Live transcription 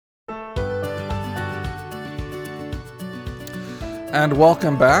And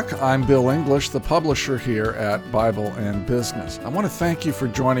welcome back. I'm Bill English, the publisher here at Bible and Business. I want to thank you for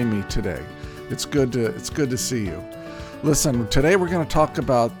joining me today. It's good to see you. Listen, today we're going to talk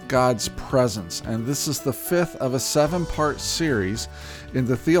about God's presence, and this is the fifth of a 7-part series in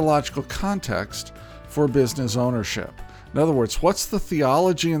the theological context for business ownership. In other words, what's the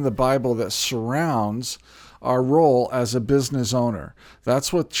theology in the Bible that surrounds our role as a business owner?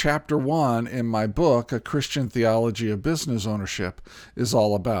 That's what chapter 1 in my book, A Christian Theology of Business Ownership, is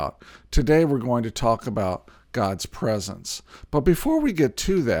all about. Today we're going to talk about God's presence. But before we get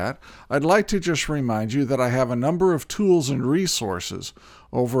to that, I'd like to just remind you that I have a number of tools and resources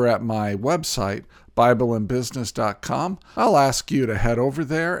over at my website, BibleandBusiness.com. I'll ask you to head over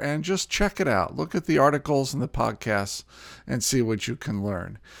there and just check it out. Look at the articles and the podcasts and see what you can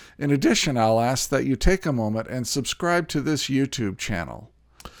learn. In addition, I'll ask that you take a moment and subscribe to this YouTube channel.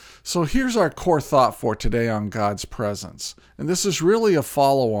 So here's our core thought for today on God's presence. And this is really a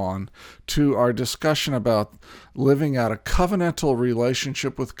follow-on to our discussion about living out a covenantal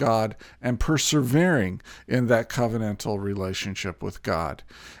relationship with God and persevering in that covenantal relationship with God.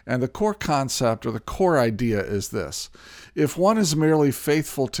 And the core concept or the core idea is this: if one is merely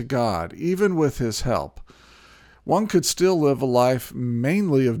faithful to God, even with His help, one could still live a life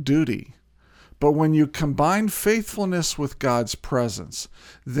mainly of duty. But when you combine faithfulness with God's presence,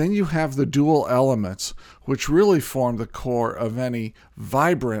 then you have the dual elements which really form the core of any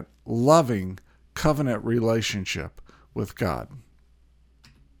vibrant, loving, covenant relationship with God.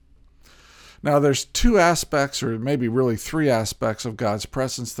 Now, there's 2 aspects, or maybe really 3 aspects of God's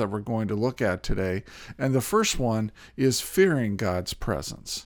presence that we're going to look at today. And the first one is fearing God's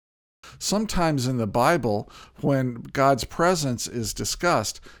presence. Sometimes in the Bible, when God's presence is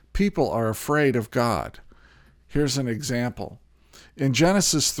discussed, people are afraid of God. Here's an example. In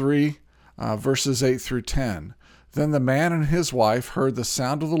Genesis 3, verses 8 through 10, then the man and his wife heard the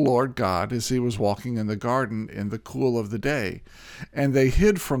sound of the Lord God as he was walking in the garden in the cool of the day, and they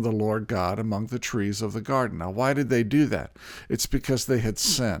hid from the Lord God among the trees of the garden. Now, why did they do that? It's because they had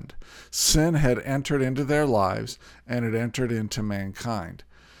sinned. Sin had entered into their lives, and it entered into mankind.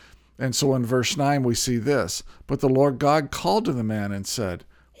 And so in verse 9 we see this: but the Lord God called to the man and said,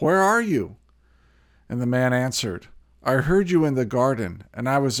 "Where are you?" And the man answered, "I heard you in the garden, and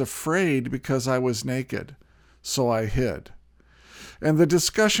I was afraid because I was naked, so I hid." And the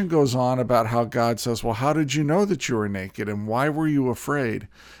discussion goes on about how God says, well, how did you know that you were naked, and why were you afraid?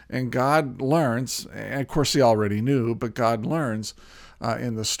 And God learns, and of course he already knew, but God learns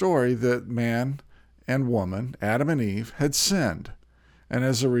in the story that man and woman, Adam and Eve, had sinned. And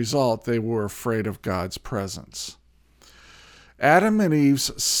as a result, they were afraid of God's presence. Adam and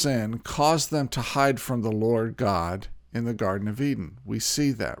Eve's sin caused them to hide from the Lord God in the Garden of Eden. We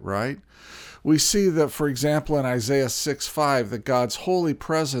see that, right? We see that, for example, in Isaiah 6:5, that God's holy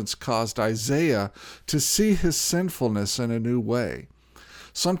presence caused Isaiah to see his sinfulness in a new way.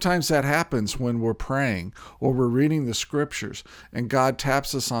 Sometimes that happens when we're praying or we're reading the scriptures and God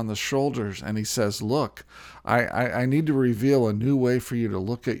taps us on the shoulders and he says, look, I need to reveal a new way for you to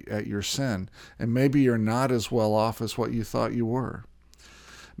look at your sin, and maybe you're not as well off as what you thought you were.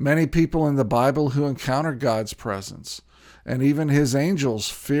 Many people in the Bible who encounter God's presence and even his angels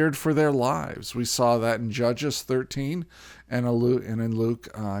feared for their lives. We saw that in Judges 13 and in Luke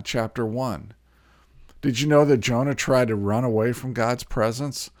chapter 1. Did you know that Jonah tried to run away from God's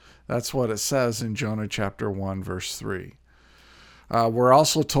presence? That's what it says in Jonah chapter 1, verse 3. We're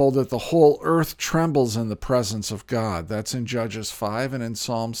also told that the whole earth trembles in the presence of God. That's in Judges 5 and in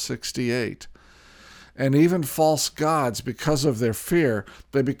Psalm 68. And even false gods, because of their fear,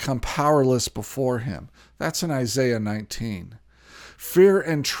 they become powerless before him. That's in Isaiah 19. Fear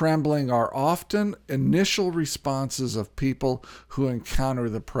and trembling are often initial responses of people who encounter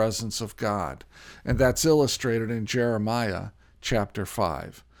the presence of God. And that's illustrated in Jeremiah chapter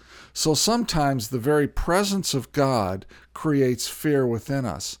 5. So sometimes the very presence of God creates fear within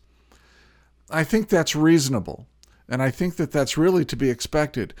us. I think that's reasonable. And I think that that's really to be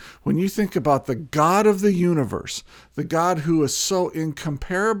expected. When you think about the God of the universe, the God who is so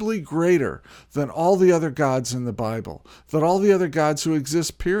incomparably greater than all the other gods in the Bible, than all the other gods who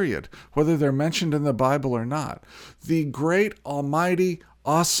exist, period, whether they're mentioned in the Bible or not, the great, almighty,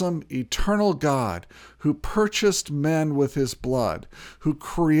 awesome, eternal God who purchased men with his blood, who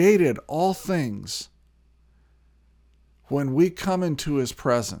created all things, when we come into his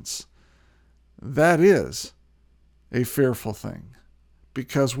presence, that is a fearful thing,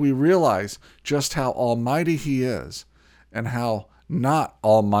 because we realize just how almighty he is and how not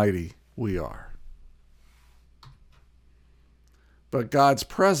almighty we are. But God's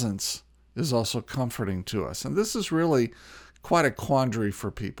presence is also comforting to us. And this is really quite a quandary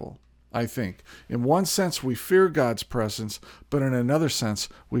for people, I think. In one sense, we fear God's presence, but in another sense,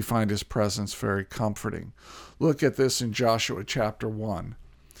 we find his presence very comforting. Look at this in Joshua chapter 1.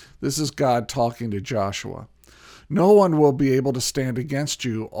 This is God talking to Joshua. No one will be able to stand against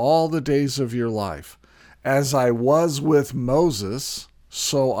you all the days of your life. As I was with Moses,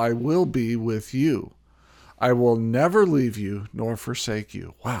 so I will be with you. I will never leave you nor forsake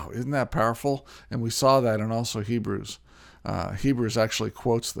you. Wow, isn't that powerful? And we saw that in also Hebrews. Hebrews actually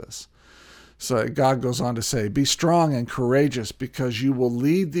quotes this. So God goes on to say, be strong and courageous, because you will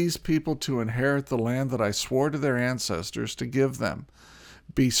lead these people to inherit the land that I swore to their ancestors to give them.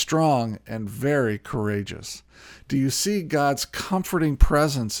 Be strong and very courageous. Do you see God's comforting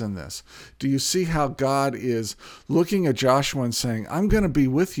presence in this? Do you see how God is looking at Joshua and saying, I'm going to be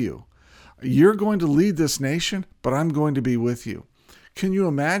with you. You're going to lead this nation, but I'm going to be with you. Can you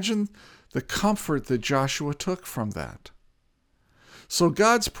imagine the comfort that Joshua took from that? So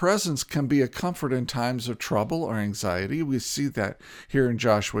God's presence can be a comfort in times of trouble or anxiety. We see that here in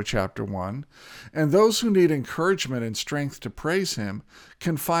Joshua chapter 1. And those who need encouragement and strength to praise him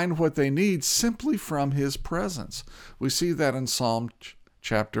can find what they need simply from his presence. We see that in Psalm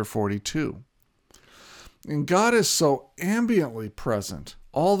chapter 42. And God is so ambiently present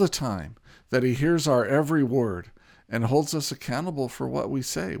all the time that he hears our every word and holds us accountable for what we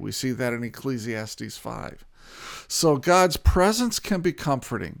say. We see that in Ecclesiastes 5. So God's presence can be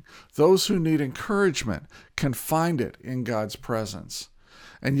comforting. Those who need encouragement can find it in God's presence.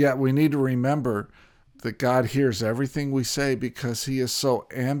 And yet we need to remember that God hears everything we say because he is so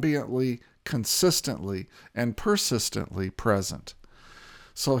ambiently, consistently, and persistently present.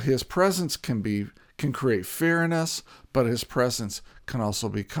 So his presence can create fear in us, but his presence can also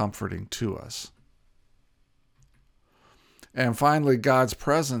be comforting to us. And finally, God's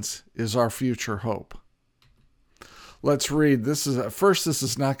presence is our future hope. Let's read. This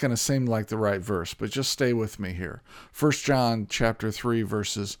is not going to seem like the right verse, but just stay with me here. 1 John chapter 3,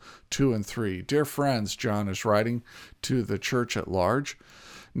 verses 2 and 3. Dear friends, John is writing to the church at large.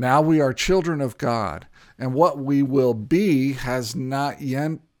 Now we are children of God, and what we will be has not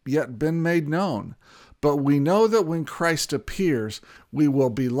yet been made known. But we know that when Christ appears, we will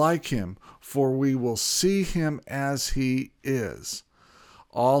be like him, for we will see him as he is.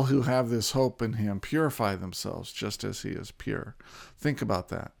 All who have this hope in him purify themselves just as he is pure. Think about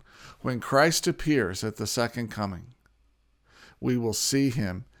that. When Christ appears at the second coming, we will see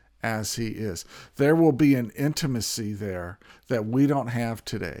him as he is. There will be an intimacy there that we don't have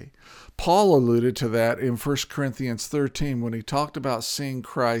today. Paul alluded to that in 1 Corinthians 13 when he talked about seeing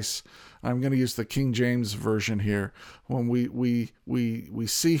Christ. I'm going to use the King James Version here. When we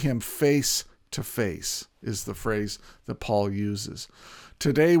see him face to face is the phrase that Paul uses.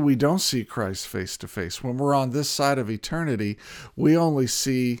 Today, we don't see Christ face to face. When we're on this side of eternity, we only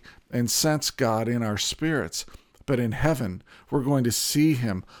see and sense God in our spirits. But in heaven, we're going to see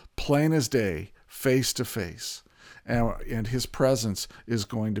him plain as day, face to face. And his presence is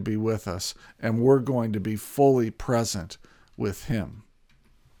going to be with us, and we're going to be fully present with him.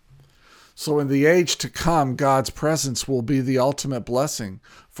 So in the age to come, God's presence will be the ultimate blessing,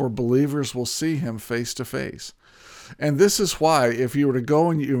 for believers will see him face to face. And this is why, if you were to go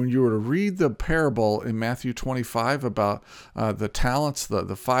and you were to read the parable in Matthew 25 about the talents,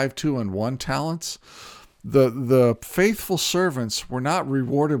 the 5, 2, and 1 talents, the faithful servants were not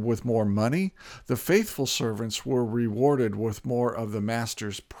rewarded with more money. The faithful servants were rewarded with more of the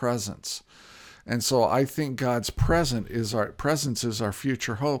master's presence. And so I think God's presence is our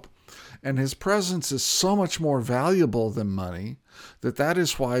future hope. And his presence is so much more valuable than money that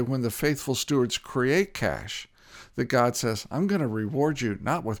is why when the faithful stewards create cash, that God says, I'm going to reward you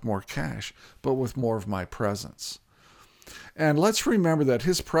not with more cash, but with more of my presence. And let's remember that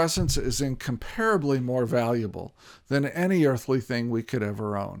his presence is incomparably more valuable than any earthly thing we could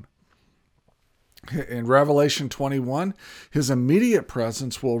ever own. In Revelation 21, his immediate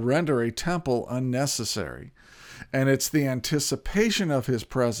presence will render a temple unnecessary. And it's the anticipation of his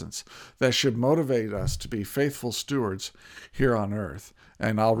presence that should motivate us to be faithful stewards here on earth.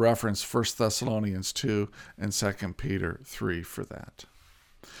 And I'll reference 1 Thessalonians 2 and 2 Peter 3 for that.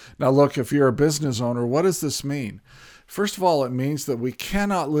 Now look, if you're a business owner, what does this mean? First of all, it means that we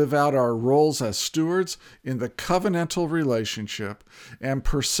cannot live out our roles as stewards in the covenantal relationship and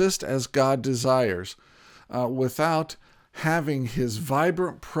persist as God desires without having his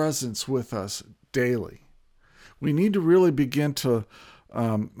vibrant presence with us daily. We need to really begin to,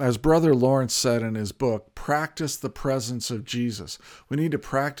 as Brother Lawrence said in his book, practice the presence of Jesus. We need to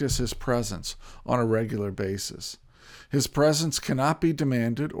practice his presence on a regular basis. His presence cannot be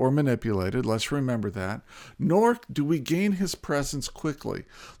demanded or manipulated. Let's remember that. Nor do we gain his presence quickly.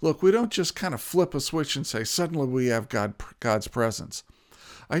 Look, we don't just kind of flip a switch and say, suddenly we have God's presence.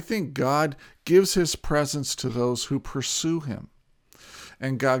 I think God gives his presence to those who pursue him.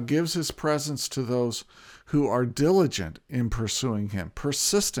 And God gives his presence to those who are diligent in pursuing him,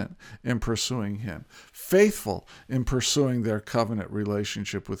 persistent in pursuing him, faithful in pursuing their covenant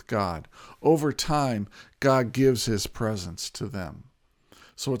relationship with God. Over time, God gives his presence to them.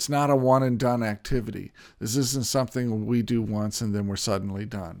 So it's not a one and done activity. This isn't something we do once and then we're suddenly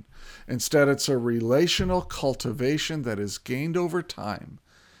done. Instead, it's a relational cultivation that is gained over time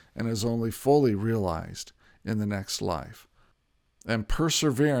and is only fully realized in the next life. And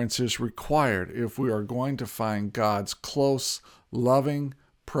perseverance is required if we are going to find God's close, loving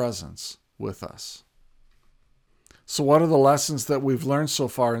presence with us. So what are the lessons that we've learned so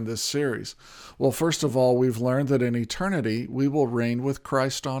far in this series? Well, first of all, we've learned that in eternity, we will reign with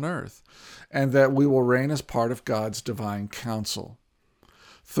Christ on earth, and that we will reign as part of God's divine counsel.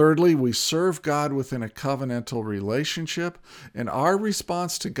 Thirdly, we serve God within a covenantal relationship, and our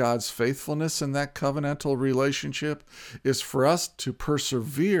response to God's faithfulness in that covenantal relationship is for us to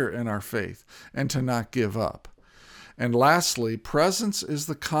persevere in our faith and to not give up. And lastly, presence is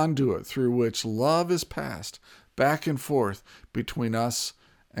the conduit through which love is passed back and forth between us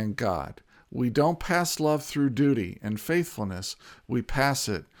and God. We don't pass love through duty and faithfulness. We pass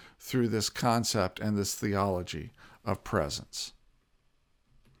it through this concept and this theology of presence.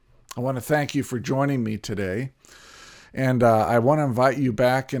 I want to thank you for joining me today. And I want to invite you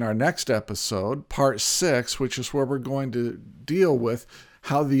back in our next episode, part 6, which is where we're going to deal with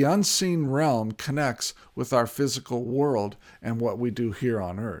how the unseen realm connects with our physical world and what we do here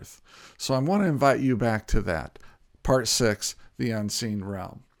on earth. So I want to invite you back to that, part 6, the unseen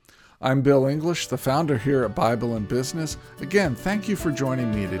realm. I'm Bill English, the founder here at Bible in Business. Again, thank you for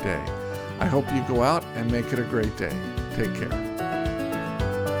joining me today. I hope you go out and make it a great day. Take care.